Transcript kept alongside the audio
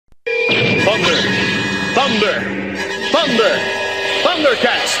Thunder, thunder, thunder,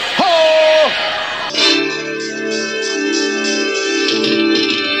 Thundercats, ho!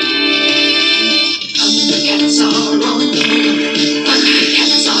 Thundercats are on the move,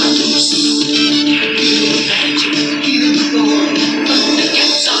 Thundercats are loose. Feel the magic, hear the roar,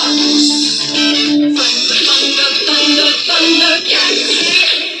 Thundercats are loose. Thundercats!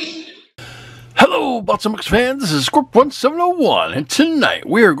 Hello, Bots and Mix fans, this is Scorp1701, and tonight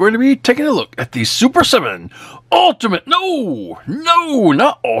we are going to be taking a look at the Super 7 Ultimate, no,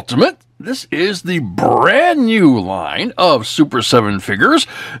 not Ultimate. This is the brand new line of Super 7 figures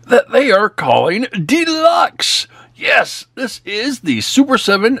that they are calling Deluxe. Yes, this is the Super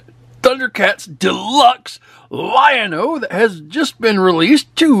 7 Thundercats Deluxe Lion-O that has just been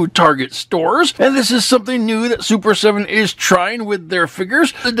released to Target stores, and this is something new that Super 7 is trying with their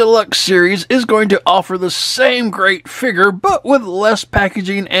figures. The Deluxe series is going to offer the same great figure, but with less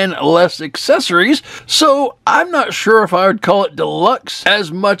packaging and less accessories, so I'm not sure if I would call it Deluxe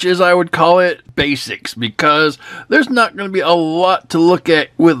as much as I would call it Basics, because there's not going to be a lot to look at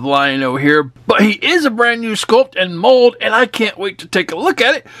with Lion-O here, but he is a brand new sculpt and mold, and I can't wait to take a look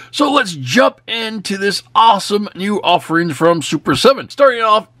at it. So let's jump into this awesome new offerings from Super 7. Starting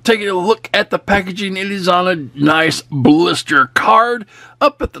off, taking a look at the packaging, it is on a nice blister card.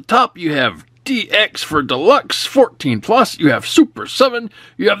 Up at the top, you have DX for Deluxe 14 plus. You have Super 7.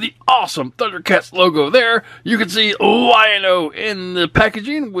 You have the awesome Thundercats logo there. You can see Lion-O in the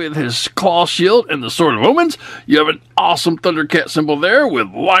packaging with his claw shield and the Sword of Omens. You have an awesome Thundercat symbol there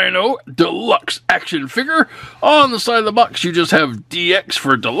with Lion-O Deluxe action figure. On the side of the box, you just have DX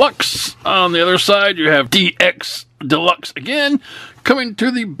for Deluxe. On the other side, you have DX Deluxe again. Coming to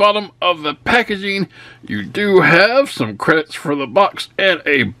the bottom of the packaging, you do have some credits for the box and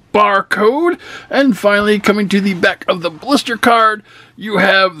a barcode. And finally, coming to the back of the blister card, you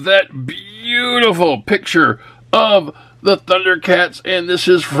have that beautiful picture of the Thundercats, and this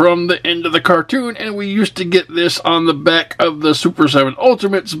is from the end of the cartoon, and we used to get this on the back of the Super 7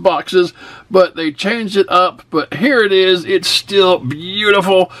 Ultimates boxes, but they changed it up, but here it is. It's still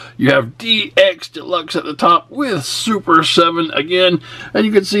beautiful. You have DX Deluxe at the top with Super 7 again, and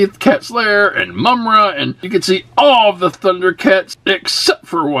you can see Cat's Lair and Mumra, and you can see all of the Thundercats except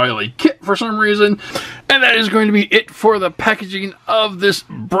for Wily Kit for some reason. And that is going to be it for the packaging of this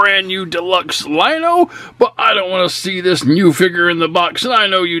brand new Deluxe Lion-O, but I don't want to see this new figure in the box, and I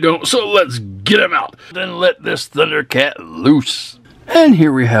know you don't, so let's get him out. Then let this Thundercat loose. And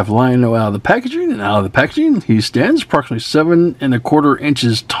here we have Lion-O out of the packaging, and out of the packaging he stands approximately 7¼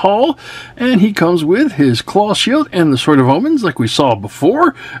 inches tall, and he comes with his claw shield and the Sword of Omens like we saw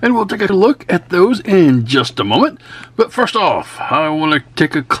before, and we'll take a look at those in just a moment. But first off, I want to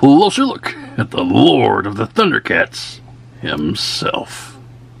take a closer look at the Lord of the Thundercats himself.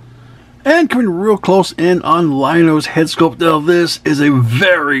 And coming real close in on Lion-O's head sculpt. Now this is a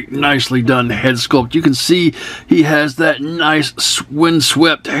very nicely done head sculpt. You can see he has that nice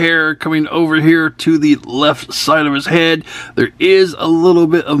windswept hair coming over here to the left side of his head. There is a little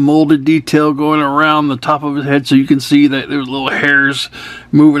bit of molded detail going around the top of his head, so you can see that there's little hairs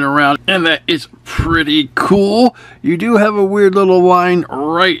moving around, and that is pretty cool. You do have a weird little line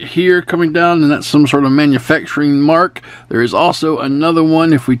right here coming down, and that's some sort of manufacturing mark. There is also another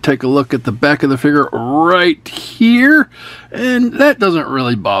one if we take a look at the back of the figure right here, and that doesn't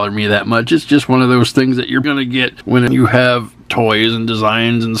really bother me that much. It's just one of those things that you're gonna get when you have toys and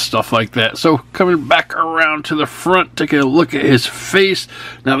designs and stuff like that. So coming back around to the front, taking a look at his face.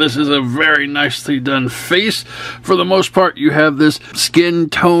 Now this is a very nicely done face. For the most part, you have this skin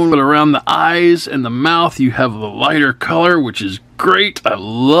tone, but around the eyes and the mouth you have the lighter color, which is great. I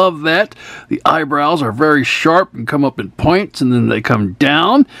love that. The eyebrows are very sharp and come up in points, and then they come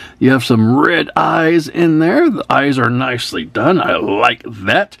down. You have some red eyes in there. The eyes are nicely done. I like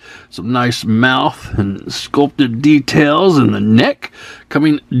that. Some nice mouth and sculpted details in the neck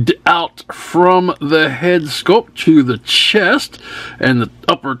coming out from the head sculpt to the chest and the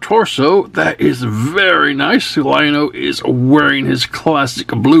upper torso. That is very nice. Lion-O is wearing his classic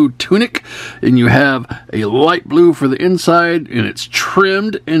blue tunic, and you have a light blue for the inside, and it's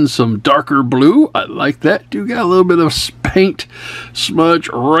trimmed in some darker blue. I like that. You got a little bit of paint smudge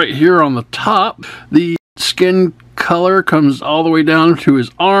right here on the top. The skin color comes all the way down to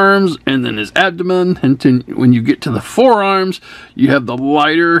his arms and then his abdomen, and then when you get to the forearms you have the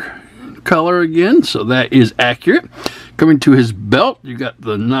lighter color again, so that is accurate. Coming to his belt, you got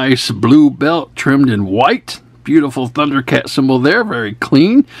the nice blue belt trimmed in white. Beautiful Thundercat symbol there, very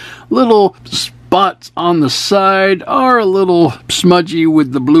clean. Little spots on the side are a little smudgy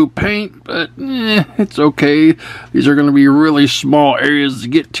with the blue paint, but it's okay. These are going to be really small areas to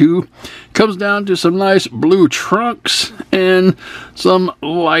get to. Comes down to some nice blue trunks and some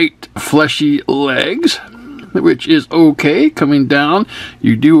light fleshy legs, which is okay. Coming down,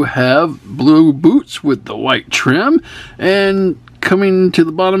 you do have blue boots with the white trim, and coming to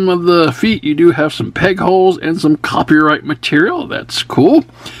the bottom of the feet, you do have some peg holes and some copyright material. That's cool.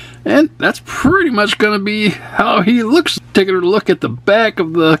 And that's pretty much going to be how he looks. Taking a look at the back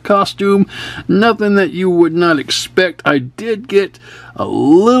of the costume, nothing that you would not expect. I did get a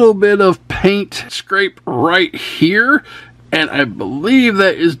little bit of paint scrape right here, and I believe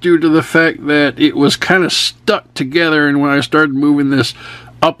that is due to the fact that it was kind of stuck together, and when I started moving this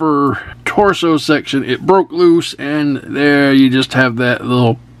upper torso section, it broke loose, and there you just have that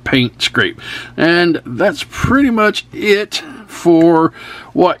little paint scrape. And that's pretty much it for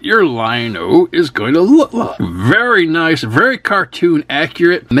what your Lion-O is going to look like. Very nice, very cartoon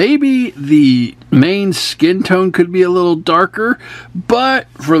accurate. Maybe the main skin tone could be a little darker, but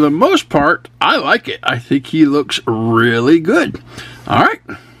for the most part, I like it. I think he looks really good. All right,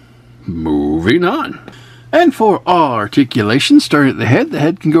 moving on. And for all articulation, starting at the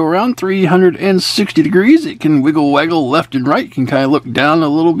head can go around 360 degrees. It can wiggle waggle left and right. It can kind of look down a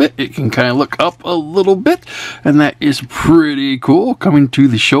little bit. It can kind of look up a little bit. And that is pretty cool. Coming to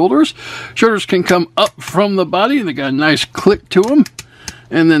the shoulders. Shoulders can come up from the body. They got a nice click to them.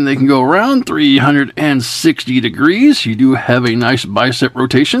 And then they can go around 360 degrees. You do have a nice bicep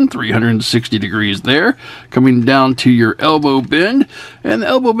rotation, 360 degrees there. Coming down to your elbow bend. And the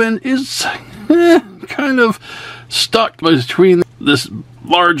elbow bend is kind of stuck between this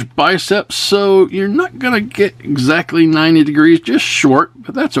large bicep, so you're not going to get exactly 90 degrees, just short,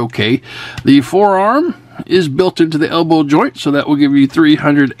 but that's okay. The forearm is built into the elbow joint, so that will give you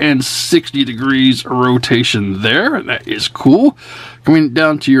 360 degrees rotation there, and that is cool. Coming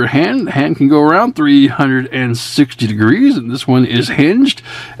down to your hand, the hand can go around 360 degrees, and this one is hinged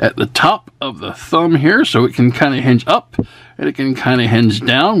at the top of the thumb here, so it can kind of hinge up, and it can kind of hinge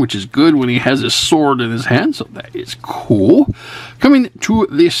down, which is good when he has his sword in his hand, so that is cool. Coming to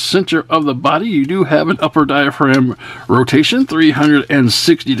the center of the body, you do have an upper diaphragm rotation,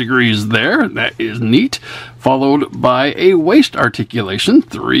 360 degrees there, and that is neat. Followed by a waist articulation,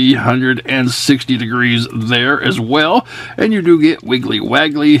 360 degrees there as well. And you do get wiggly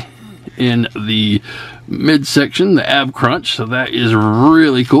waggly in the midsection, the ab crunch, so that is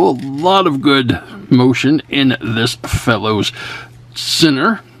really cool. A lot of good motion in this fellow's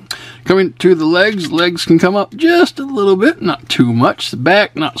center. Coming to the legs can come up just a little bit, not too much. The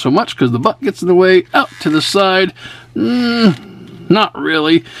back, not so much, because the butt gets in the way. Out to the side, not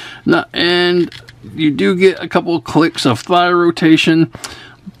really. And you do get a couple of clicks of thigh rotation,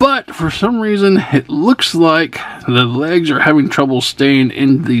 but for some reason it looks like the legs are having trouble staying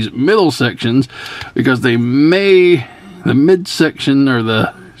in these middle sections, because the midsection or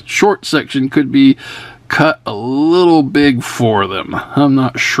the short section could be cut a little big for them. I'm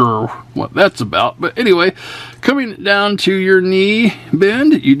not sure what that's about, but anyway, coming down to your knee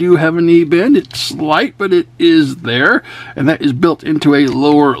bend, you do have a knee bend. It's slight, but it is there, and that is built into a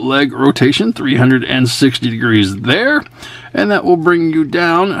lower leg rotation, 360 degrees there, and that will bring you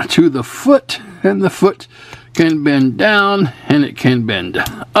down to the foot, and the foot can bend down and it can bend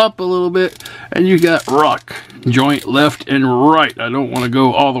up a little bit, and you got rock joint left and right. I don't want to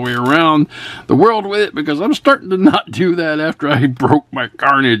go all the way around the world with it, because I'm starting to not do that after I broke my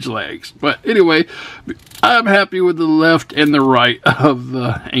Carnage legs. But anyway, I'm happy with the left and the right of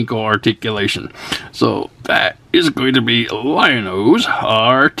the ankle articulation. So that is going to be Lion-O's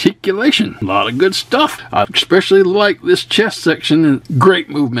articulation. A lot of good stuff. I especially like this chest section, and great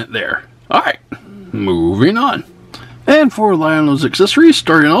movement there. Alright, moving on. And for Lion-O's accessories,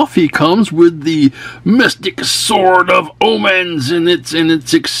 starting off, he comes with the Mystic Sword of Omens, and it's in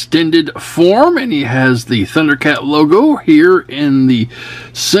its extended form, and he has the Thundercat logo here in the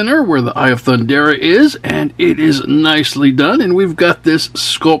center where the Eye of Thundera is, and it is nicely done. And we've got this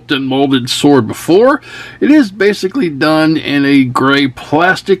sculpted and molded sword before. It is basically done in a gray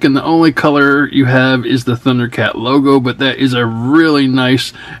plastic, and the only color you have is the Thundercat logo, but that is a really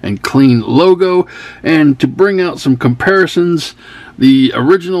nice and clean logo. And to bring out some comparisons, the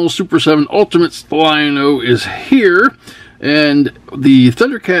original Super 7 Ultimate Lion-O is here, and the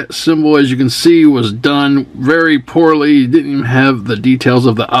Thundercat symbol, as you can see, was done very poorly. It didn't even have the details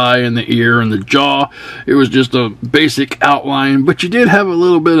of the eye and the ear and the jaw. It was just a basic outline, but you did have a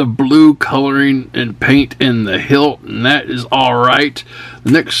little bit of blue coloring and paint in the hilt, and that is alright.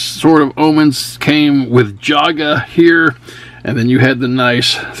 The next Sword of Omens came with Jaga here, and then you had the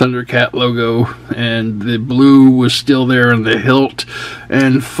nice Thundercat logo, and the blue was still there in the hilt.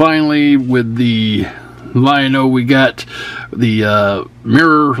 And finally, with the Lion-O, we got the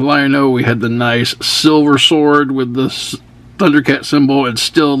mirror Lion-O. We had the nice silver sword with the Thundercat symbol and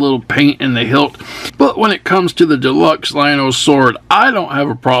still a little paint in the hilt. But when it comes to the Deluxe Lion-O sword, I don't have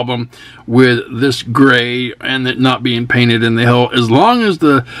a problem with this gray and it not being painted in the hilt. As long as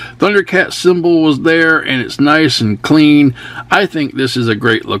the Thundercat symbol was there and it's nice and clean, I think this is a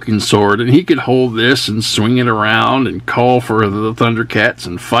great looking sword. And he could hold this and swing it around and call for the Thundercats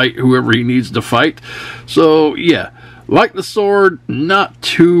and fight whoever he needs to fight. So yeah, like the sword, not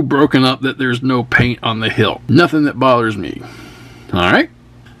too broken up that there's no paint on the hilt. Nothing that bothers me. Alright.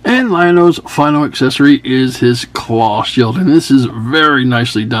 And Lion-O's final accessory is his claw shield, and this is very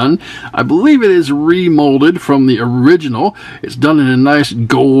nicely done. I believe it is remolded from the original. It's done in a nice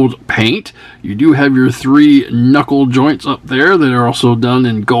gold paint. You do have your 3 knuckle joints up there that are also done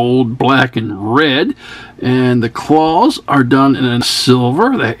in gold, black, and red. And the claws are done in a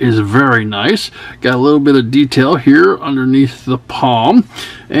silver. That is very nice. Got a little bit of detail here underneath the palm.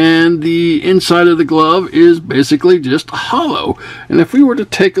 And the inside of the glove is basically just hollow. And if we were to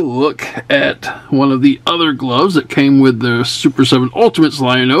take a look at one of the other gloves that came with the Super 7 Ultimates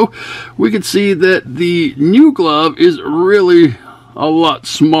Lion-O, we could see that the new glove is really a lot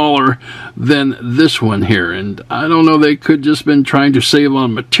smaller than this one here, and I don't know, they could just been trying to save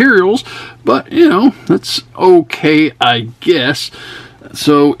on materials, but you know, that's okay, I guess.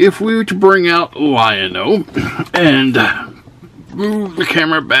 So if we were to bring out Lion-O and move the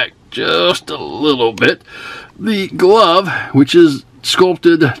camera back just a little bit, the glove, which is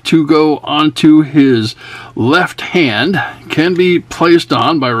sculpted to go onto his left hand, can be placed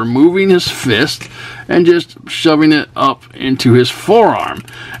on by removing his fist and just shoving it up into his forearm.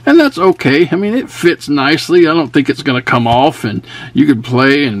 And that's okay. I mean, it fits nicely. I don't think it's going to come off, and you could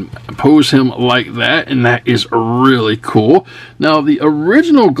play and pose him like that, and that is really cool. Now, the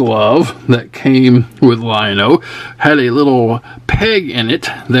original glove that came with Lion-O had a little peg in it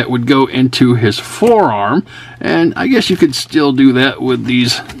that would go into his forearm, and I guess you could still do that with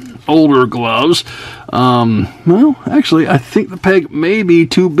these older gloves. Well, actually, I think the peg may be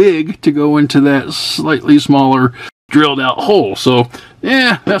too big to go into that slightly smaller drilled out hole. So,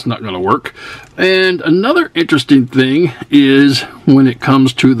 yeah, that's not going to work. And another interesting thing is when it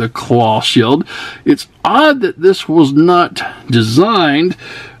comes to the claw shield, it's odd that this was not designed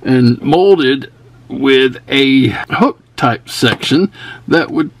and molded with a hook type section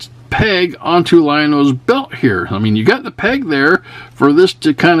that would peg onto Lion-O's belt here. I mean, you got the peg there for this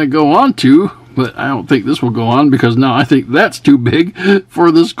to kind of go onto, but I don't think this will go on because now I think that's too big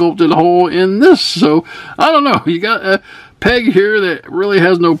for the sculpted hole in this. So, I don't know. You got a peg here that really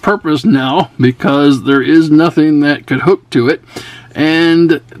has no purpose now because there is nothing that could hook to it.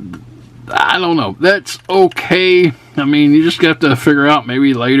 And I don't know. That's okay. I mean, you just have to figure out,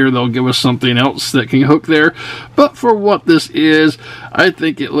 maybe later they'll give us something else that can hook there. But for what this is, I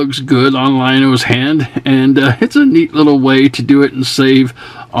think it looks good on Lion-O's hand. And it's a neat little way to do it and save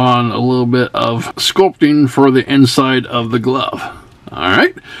on a little bit of sculpting for the inside of the glove.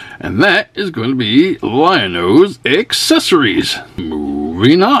 Alright, and that is going to be Lion-O's accessories.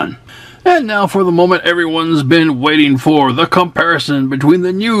 Moving on. And now for the moment everyone's been waiting for, the comparison between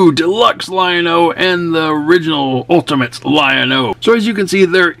the new Deluxe Lion-O and the original Ultimates Lion-O. So as you can see,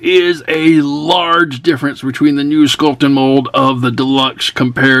 there is a large difference between the new sculpt and mold of the Deluxe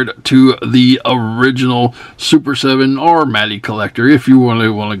compared to the original Super 7 or Matty Collector, if you want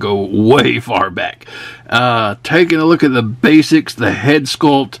to go way far back. Taking a look at the basics, the head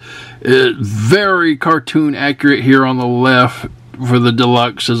sculpt is very cartoon accurate here on the left for the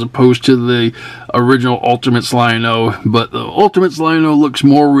Deluxe as opposed to the original Ultimates Lion-O, but the Ultimates Lion-O looks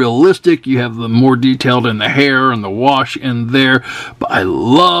more realistic. You have the more detailed in the hair and the wash in there, but I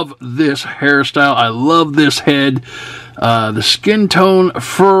love this hairstyle. I love this head. The skin tone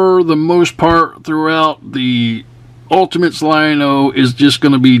for the most part throughout the Ultimates Lion-O is just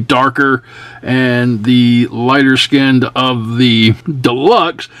going to be darker, and the lighter skinned of the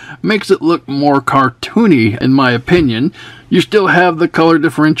Deluxe makes it look more cartoony in my opinion. You still have the color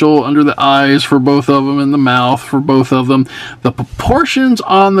differential under the eyes for both of them and the mouth for both of them. The proportions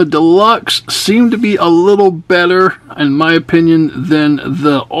on the Deluxe seem to be a little better in my opinion than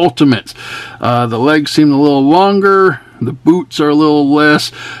the Ultimates. The legs seem a little longer, the boots are a little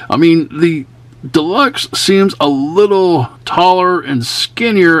less. I mean, the Deluxe seems a little taller and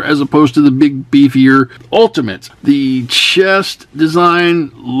skinnier as opposed to the big beefier Ultimates. The chest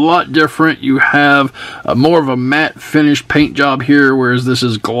design, a lot different. You have more of a matte finish paint job here, whereas this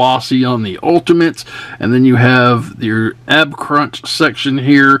is glossy on the Ultimates. And then you have your ab crunch section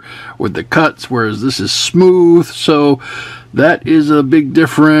here with the cuts, whereas this is smooth. So that is a big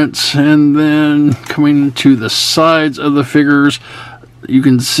difference. And then coming to the sides of the figures, you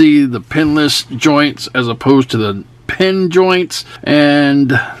can see the pinless joints as opposed to the pin joints,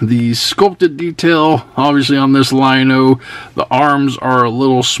 and the sculpted detail obviously on this Lion-O. The arms are a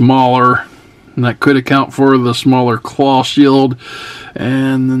little smaller, and that could account for the smaller claw shield.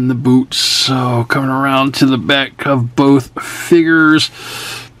 And then the boots. So coming around to the back of both figures,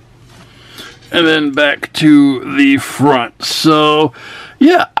 and then back to the front. So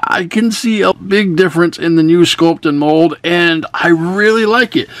yeah, I can see a big difference in the new sculpt and mold, and I really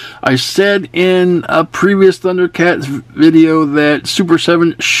like it. I said in a previous Thundercats video that Super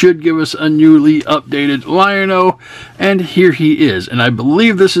 7 should give us a newly updated Lion-O, and here he is. And I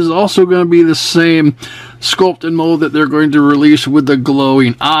believe this is also going to be the same sculpt and mold that they're going to release with the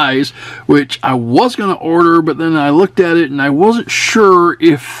glowing eyes, which I was going to order, but then I looked at it and I wasn't sure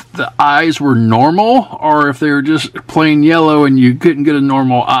if the eyes were normal or if they were just plain yellow and you couldn't get a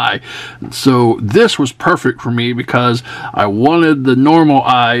normal eye. So this was perfect for me because I wanted the normal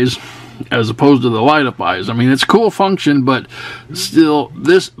eyes as opposed to the light up eyes. I mean, it's cool function, but still,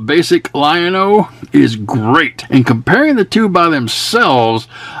 this basic Lion-O is great. And comparing the two by themselves,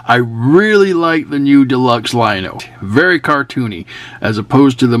 I really like the new Deluxe Lion-O. Very cartoony, as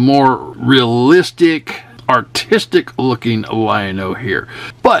opposed to the more realistic, artistic looking Lion-O here.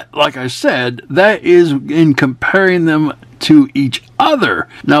 But like I said, that is in comparing them to each other.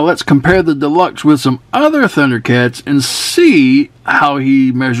 Now let's compare the Deluxe with some other Thundercats and see how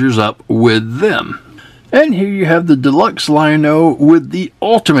he measures up with them. And here you have the Deluxe Lion-O with the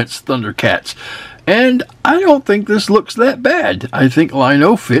Ultimates Thundercats. And I don't think this looks that bad. I think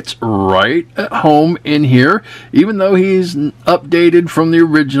Lion-O fits right at home in here. Even though he's updated from the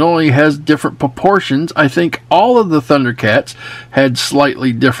original, he has different proportions. I think all of the Thundercats had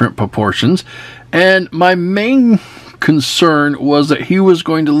slightly different proportions. And my main concern was that he was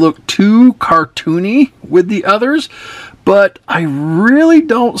going to look too cartoony with the others, but I really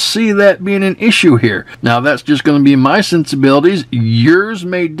don't see that being an issue here. Now that's just going to be my sensibilities. Yours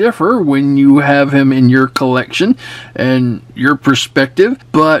may differ when you have him in your collection and your perspective,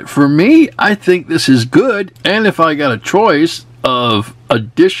 but for me, I think this is good. And if I got a choice of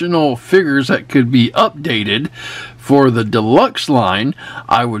additional figures that could be updated for the Deluxe line,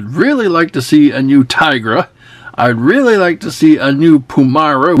 I would really like to see a new Tigra. I'd really like to see a new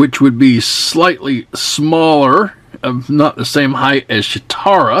Pumara, which would be slightly smaller, not the same height as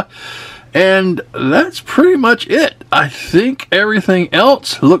Chitara. And that's pretty much it. I think everything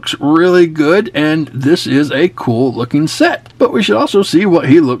else looks really good, and this is a cool looking set. But we should also see what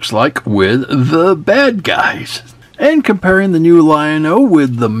he looks like with the bad guys. And comparing the new Lion-O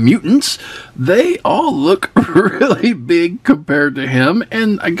with the mutants, they all look really big compared to him.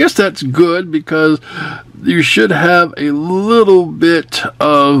 And I guess that's good because you should have a little bit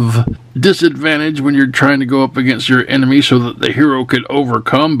of disadvantage when you're trying to go up against your enemy so that the hero could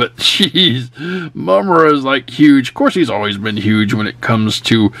overcome. But jeez, Mumra is like huge. Of course, he's always been huge when it comes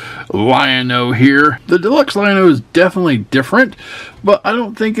to Lion-O here. The Deluxe Lion-O is definitely different, but I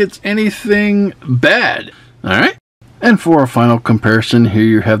don't think it's anything bad. All right. And for our final comparison, here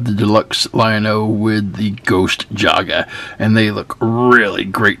you have the Deluxe Lion-O with the Ghost Jaga. And they look really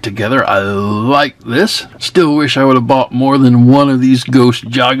great together. I like this. Still wish I would have bought more than one of these Ghost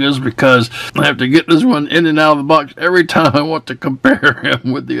Jagas because I have to get this one in and out of the box every time I want to compare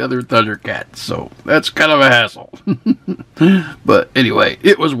him with the other Thundercats. So that's kind of a hassle. But anyway,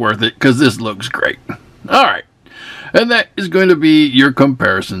 it was worth it because this looks great. Alright. And that is going to be your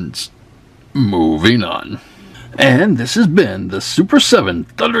comparisons. Moving on. And this has been the Super 7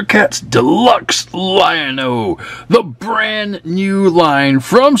 Thundercats Deluxe Lion-O, the brand new line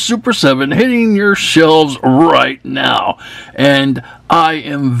from Super 7 hitting your shelves right now. And I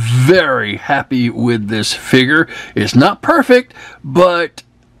am very happy with this figure. It's not perfect, but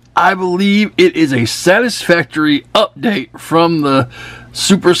I believe it is a satisfactory update from the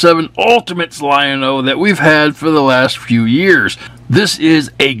Super 7 Ultimates Lion-O that we've had for the last few years. This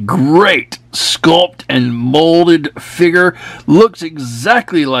is a great sculpt and molded figure. Looks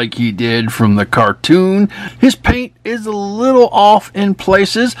exactly like he did from the cartoon. His paint is a little off in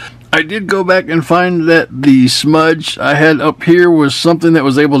places. I did go back and find that the smudge I had up here was something that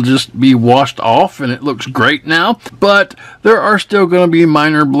was able to just be washed off, and it looks great now. But there are still going to be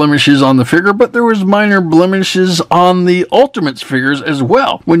minor blemishes on the figure, but there was minor blemishes on the Ultimates figures as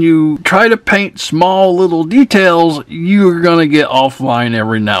well. When you try to paint small little details, you're going to get offline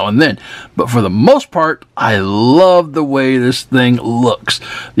every now and then. But for the most part, I love the way this thing looks.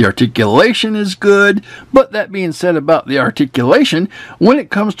 The articulation is good, but that being said about the articulation, when it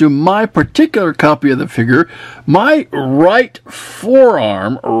comes to my particular copy of the figure, my right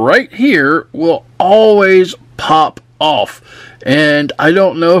forearm right here will always pop off. And I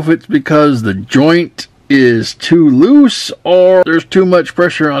don't know if it's because the joint is too loose or there's too much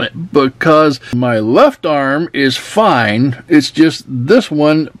pressure on it, because my left arm is fine. It's just this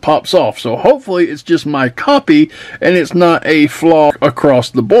one pops off. So hopefully it's just my copy and it's not a flaw across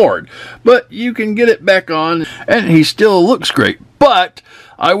the board. But you can get it back on and he still looks great. But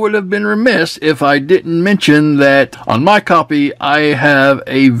I would have been remiss if I didn't mention that on my copy I have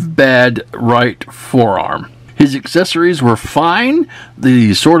a bad right forearm. His accessories were fine.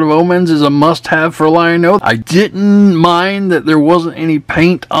 The Sword of Omens is a must-have for Lion-O. I didn't mind that there wasn't any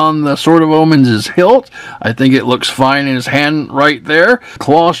paint on the Sword of Omens' hilt. I think it looks fine in his hand right there.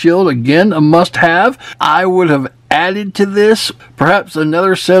 Claw shield, again, a must-have. I would have added to this perhaps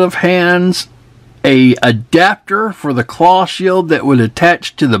another set of hands, a adapter for the claw shield that would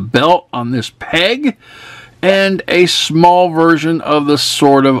attach to the belt on this peg, and a small version of the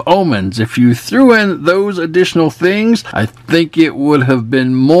Sword of Omens. If you threw in those additional things, I think it would have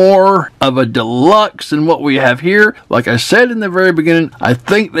been more of a deluxe than what we have here. Like I said in the very beginning, I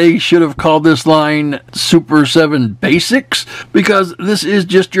think they should have called this line Super 7 Basics, because this is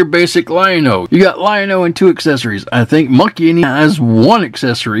just your basic Lion-O. You got Lion-O and 2 accessories. I think Monkey has 1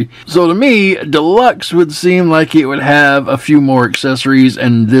 accessory. So to me, deluxe would seem like it would have a few more accessories,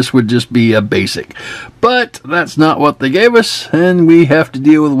 and this would just be a basic. But that's not what they gave us, and we have to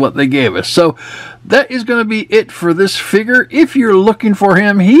deal with what they gave us. So that is going to be it for this figure. If you're looking for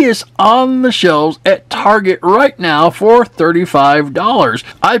him, he is on the shelves at Target right now for $35.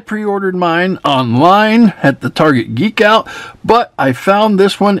 I pre-ordered mine online at the Target Geek Out, but I found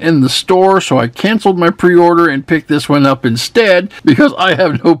this one in the store, so I canceled my pre-order and picked this one up instead because I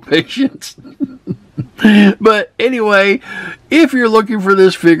have no patience. But anyway, if you're looking for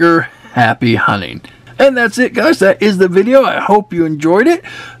this figure, happy hunting. And that's it, guys. That is the video. I hope you enjoyed it.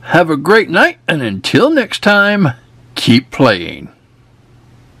 Have a great night, and until next time, keep playing.